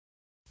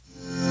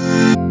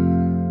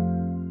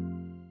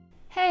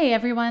Hey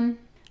everyone!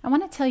 I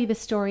want to tell you the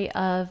story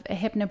of a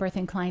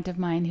HypnoBirthing client of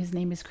mine whose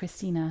name is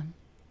Christina.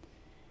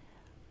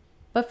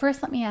 But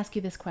first, let me ask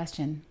you this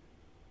question.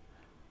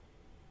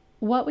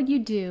 What would you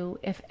do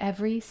if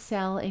every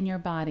cell in your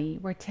body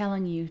were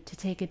telling you to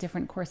take a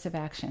different course of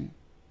action?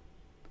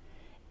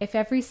 If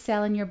every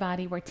cell in your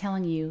body were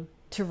telling you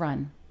to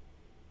run,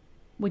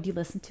 would you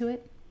listen to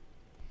it?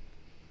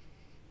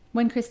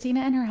 When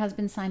Christina and her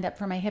husband signed up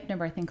for my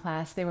HypnoBirthing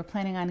class, they were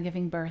planning on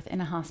giving birth in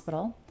a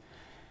hospital.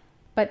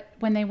 But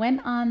when they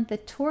went on the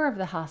tour of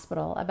the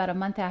hospital about a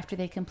month after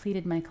they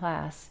completed my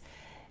class,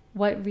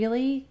 what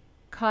really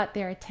caught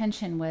their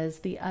attention was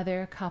the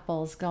other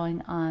couples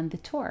going on the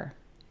tour.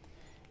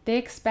 They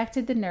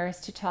expected the nurse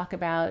to talk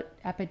about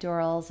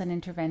epidurals and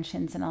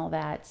interventions and all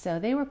that, so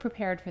they were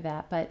prepared for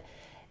that, but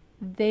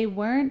they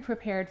weren't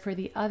prepared for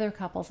the other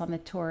couples on the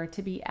tour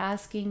to be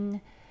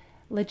asking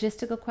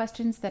logistical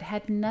questions that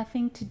had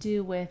nothing to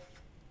do with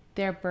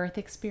their birth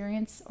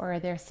experience or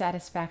their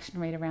satisfaction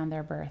rate around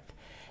their birth.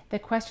 The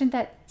question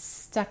that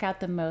stuck out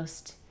the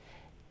most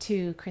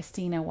to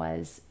Christina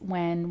was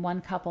when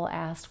one couple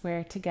asked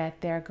where to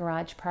get their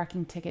garage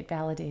parking ticket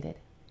validated.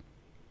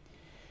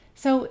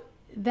 So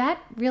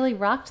that really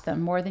rocked them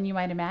more than you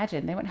might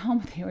imagine. They went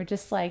home, they were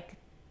just like,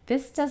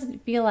 this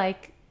doesn't feel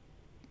like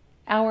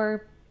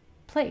our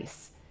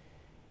place.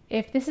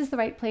 If this is the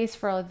right place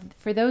for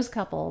those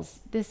couples,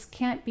 this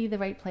can't be the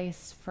right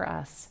place for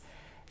us.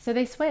 So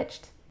they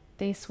switched.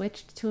 They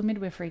switched to a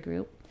midwifery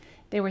group.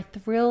 They were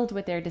thrilled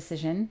with their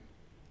decision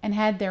and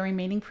had their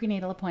remaining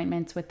prenatal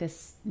appointments with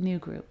this new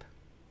group.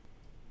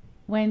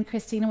 When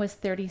Christina was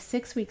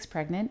 36 weeks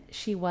pregnant,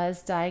 she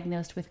was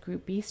diagnosed with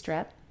Group B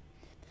strep,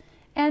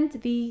 and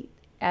the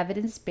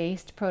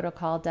evidence-based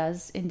protocol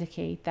does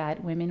indicate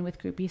that women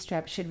with Group B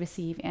strep should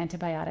receive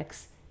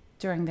antibiotics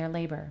during their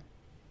labor.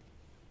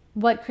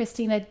 What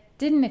Christina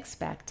didn't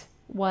expect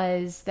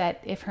was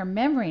that if her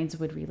membranes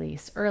would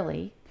release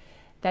early,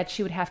 that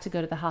she would have to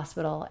go to the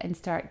hospital and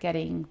start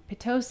getting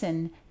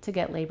Pitocin to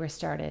get labor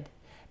started,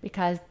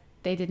 because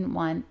they didn't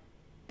want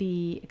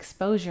the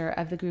exposure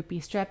of the Group B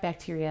strep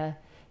bacteria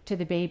to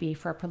the baby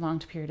for a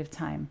prolonged period of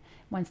time.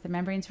 Once the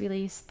membranes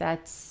release,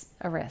 that's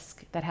a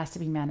risk that has to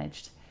be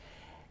managed.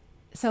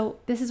 So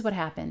this is what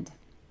happened.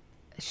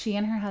 She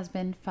and her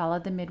husband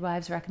followed the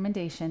midwife's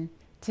recommendation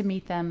to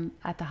meet them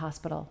at the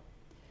hospital.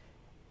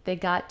 They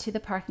got to the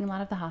parking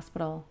lot of the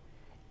hospital,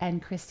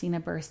 and Christina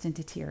burst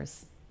into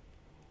tears.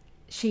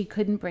 She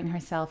couldn't bring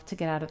herself to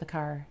get out of the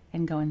car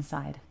and go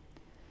inside.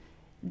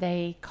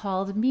 They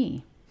called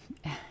me,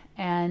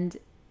 and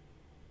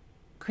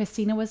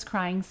Christina was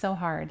crying so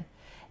hard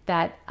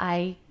that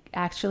I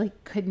actually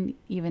couldn't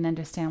even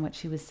understand what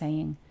she was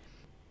saying.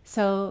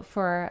 So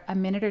for a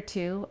minute or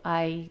two,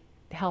 I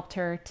helped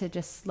her to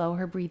just slow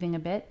her breathing a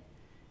bit.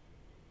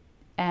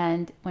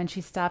 And when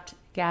she stopped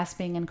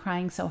gasping and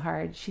crying so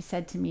hard, she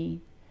said to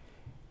me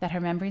that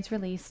her membranes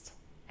released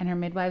and her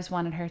midwives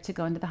wanted her to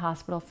go into the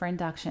hospital for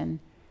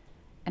induction.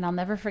 And I'll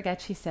never forget,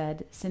 she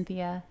said,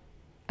 "Cynthia,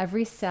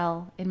 every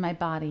cell in my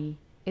body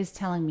is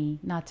telling me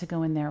not to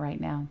go in there right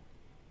now."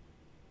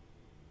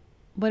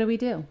 What do we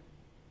do?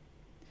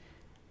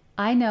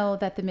 I know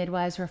that the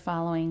midwives were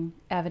following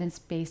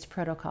evidence-based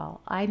protocol.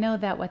 I know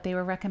that what they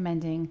were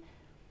recommending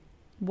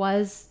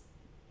was,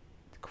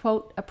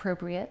 quote,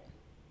 appropriate.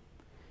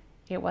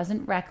 It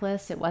wasn't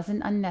reckless. It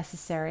wasn't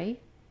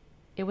unnecessary.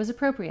 It was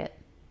appropriate.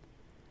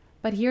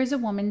 But here's a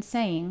woman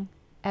saying,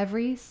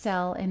 every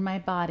cell in my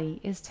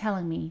body is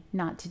telling me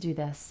not to do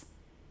this.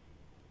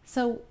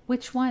 So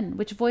which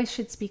voice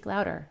should speak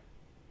louder?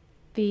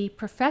 The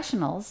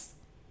professionals,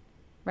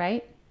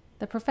 right?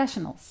 The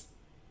professionals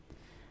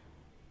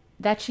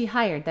that she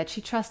hired, that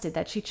she trusted,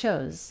 that she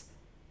chose,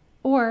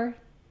 or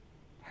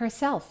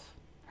herself,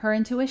 her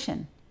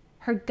intuition,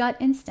 her gut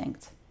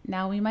instinct.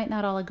 Now, we might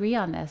not all agree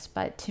on this,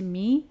 but to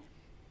me,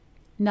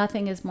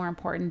 nothing is more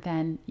important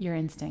than your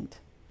instinct.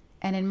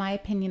 And in my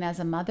opinion, as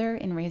a mother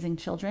in raising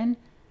children,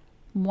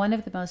 one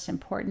of the most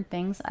important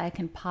things I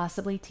can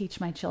possibly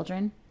teach my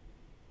children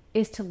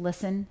is to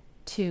listen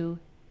to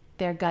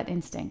their gut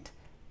instinct,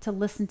 to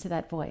listen to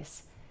that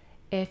voice.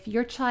 If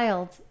your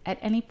child at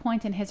any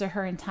point in his or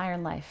her entire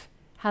life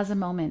has a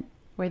moment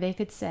where they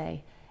could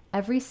say,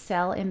 every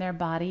cell in their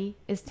body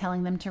is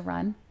telling them to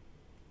run,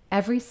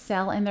 every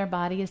cell in their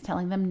body is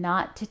telling them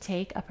not to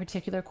take a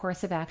particular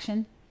course of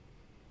action,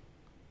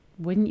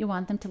 wouldn't you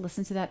want them to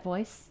listen to that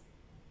voice?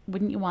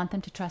 Wouldn't you want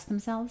them to trust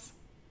themselves?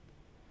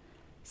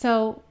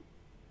 So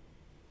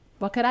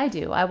what could I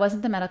do? I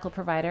wasn't the medical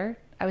provider.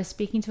 I was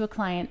speaking to a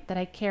client that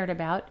I cared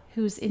about,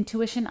 whose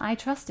intuition I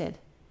trusted.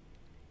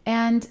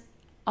 And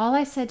all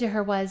I said to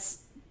her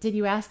was, did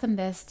you ask them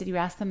this? Did you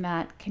ask them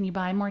that? Can you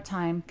buy more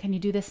time? Can you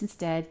do this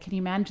instead? Can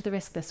you manage the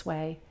risk this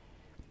way?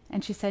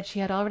 And she said she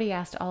had already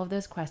asked all of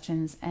those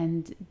questions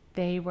and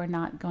they were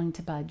not going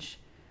to budge.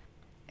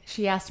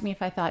 She asked me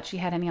if I thought she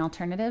had any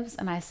alternatives,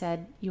 and I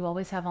said, you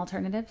always have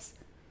alternatives.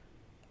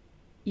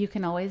 You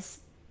can always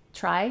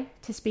try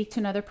to speak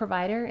to another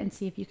provider and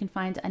see if you can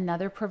find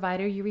another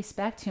provider you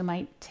respect who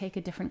might take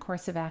a different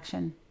course of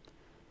action.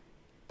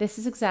 This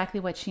is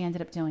exactly what she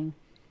ended up doing.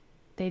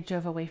 They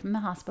drove away from the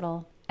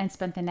hospital and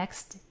spent the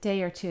next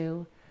day or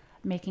two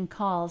making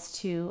calls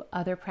to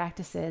other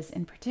practices,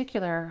 in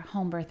particular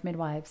home birth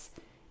midwives.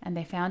 And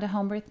they found a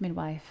home birth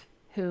midwife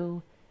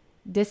who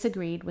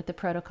disagreed with the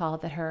protocol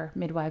that her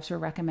midwives were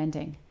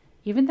recommending,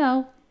 even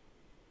though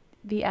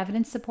the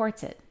evidence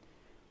supports it.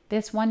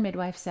 This one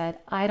midwife said,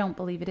 "I don't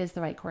believe it is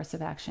the right course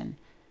of action.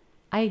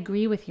 I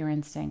agree with your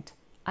instinct.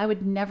 I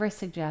would never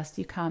suggest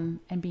you come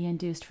and be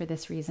induced for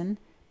this reason.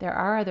 There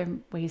are other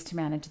ways to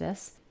manage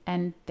this."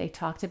 And they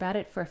talked about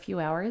it for a few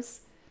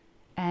hours.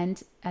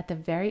 And at the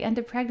very end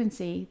of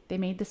pregnancy, they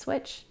made the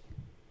switch.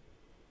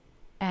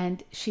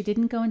 And she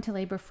didn't go into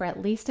labor for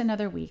at least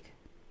another week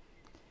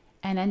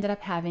and ended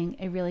up having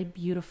a really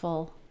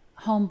beautiful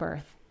home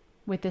birth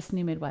with this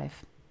new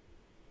midwife.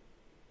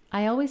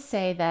 I always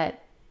say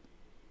that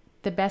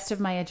the best of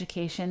my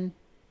education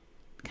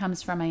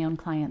comes from my own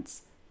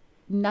clients.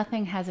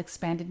 Nothing has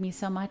expanded me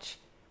so much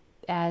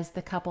as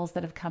the couples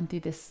that have come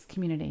through this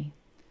community.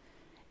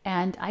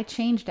 And I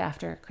changed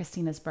after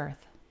Christina's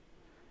birth.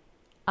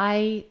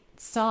 I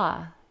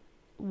saw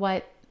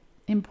what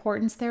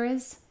importance there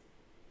is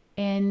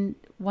in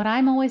what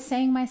I'm always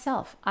saying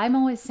myself. I'm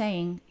always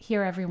saying,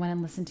 hear everyone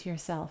and listen to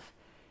yourself.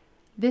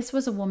 This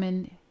was a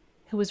woman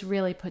who was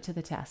really put to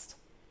the test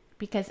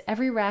because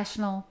every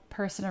rational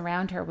person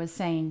around her was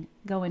saying,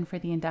 go in for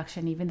the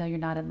induction even though you're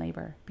not in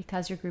labor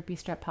because you're group B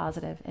strep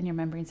positive and your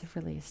membranes have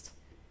released.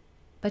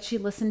 But she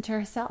listened to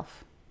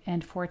herself.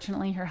 And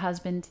fortunately, her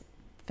husband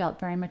felt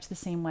very much the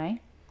same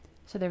way.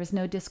 So there was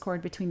no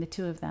discord between the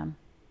two of them.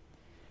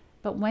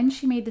 But when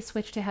she made the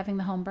switch to having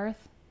the home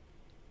birth,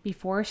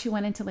 before she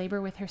went into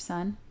labor with her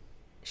son,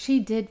 she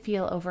did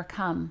feel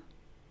overcome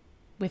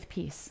with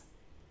peace.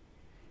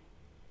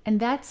 And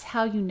that's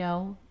how you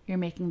know you're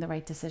making the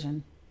right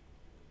decision.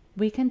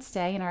 We can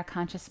stay in our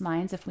conscious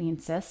minds if we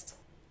insist.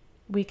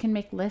 We can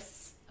make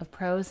lists of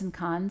pros and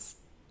cons.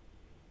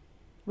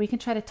 We can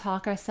try to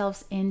talk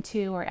ourselves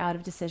into or out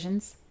of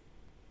decisions.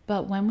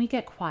 But when we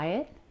get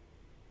quiet,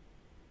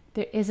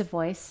 there is a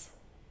voice.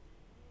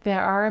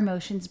 There are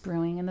emotions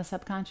brewing in the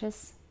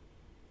subconscious.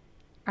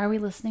 Are we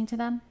listening to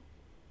them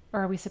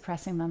or are we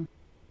suppressing them?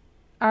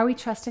 Are we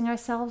trusting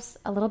ourselves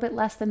a little bit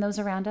less than those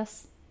around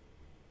us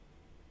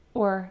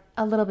or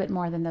a little bit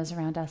more than those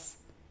around us?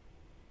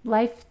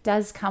 Life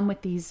does come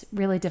with these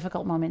really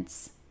difficult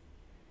moments.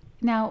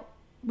 Now,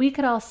 we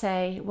could all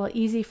say, well,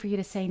 easy for you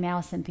to say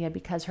now, Cynthia,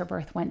 because her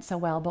birth went so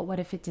well, but what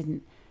if it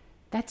didn't?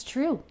 That's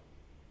true.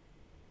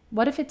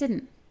 What if it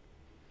didn't?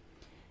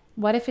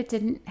 What if it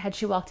didn't had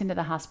she walked into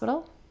the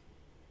hospital?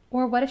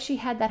 Or what if she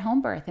had that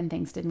home birth and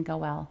things didn't go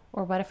well?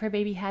 Or what if her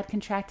baby had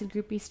contracted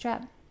group B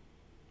strep?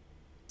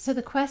 So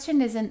the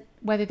question isn't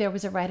whether there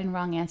was a right and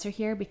wrong answer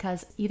here,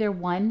 because either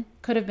one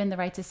could have been the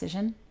right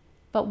decision.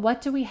 But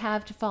what do we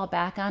have to fall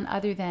back on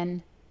other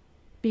than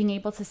being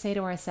able to say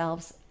to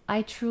ourselves,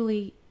 I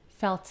truly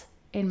felt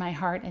in my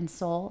heart and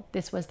soul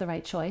this was the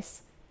right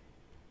choice.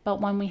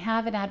 But when we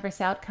have an adverse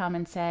outcome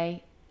and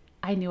say,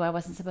 I knew I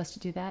wasn't supposed to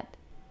do that,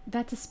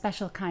 that's a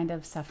special kind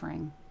of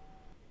suffering.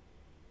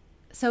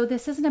 So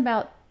this isn't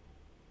about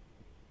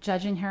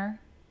judging her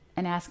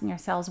and asking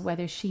ourselves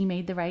whether she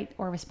made the right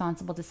or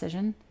responsible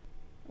decision.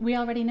 We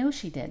already know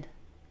she did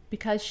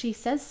because she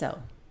says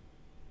so.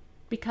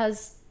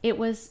 Because it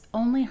was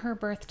only her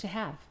birth to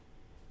have.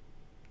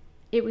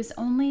 It was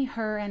only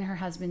her and her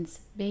husband's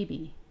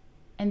baby,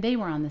 and they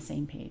were on the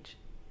same page.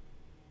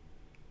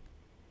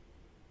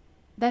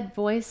 That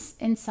voice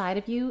inside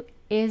of you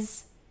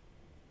is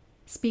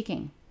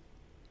speaking.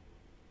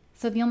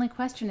 So the only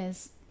question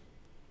is,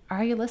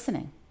 are you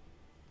listening?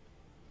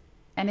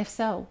 And if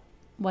so,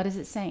 what is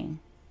it saying?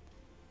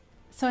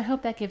 So I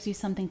hope that gives you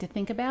something to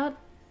think about.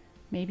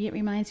 Maybe it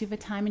reminds you of a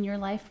time in your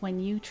life when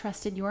you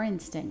trusted your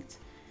instinct.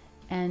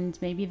 And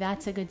maybe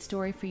that's a good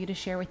story for you to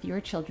share with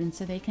your children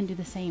so they can do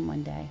the same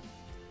one day.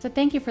 So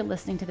thank you for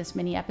listening to this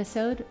mini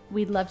episode.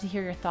 We'd love to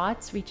hear your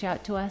thoughts. Reach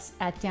out to us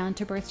at Down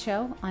to Birth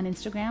Show on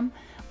Instagram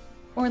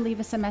or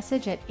leave us a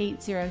message at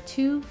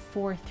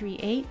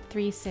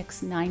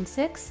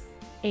 802-438-3696,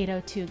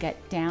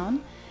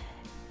 802-GET-DOWN.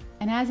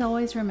 And as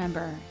always,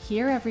 remember,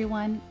 hear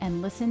everyone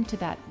and listen to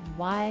that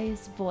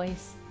wise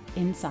voice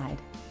inside.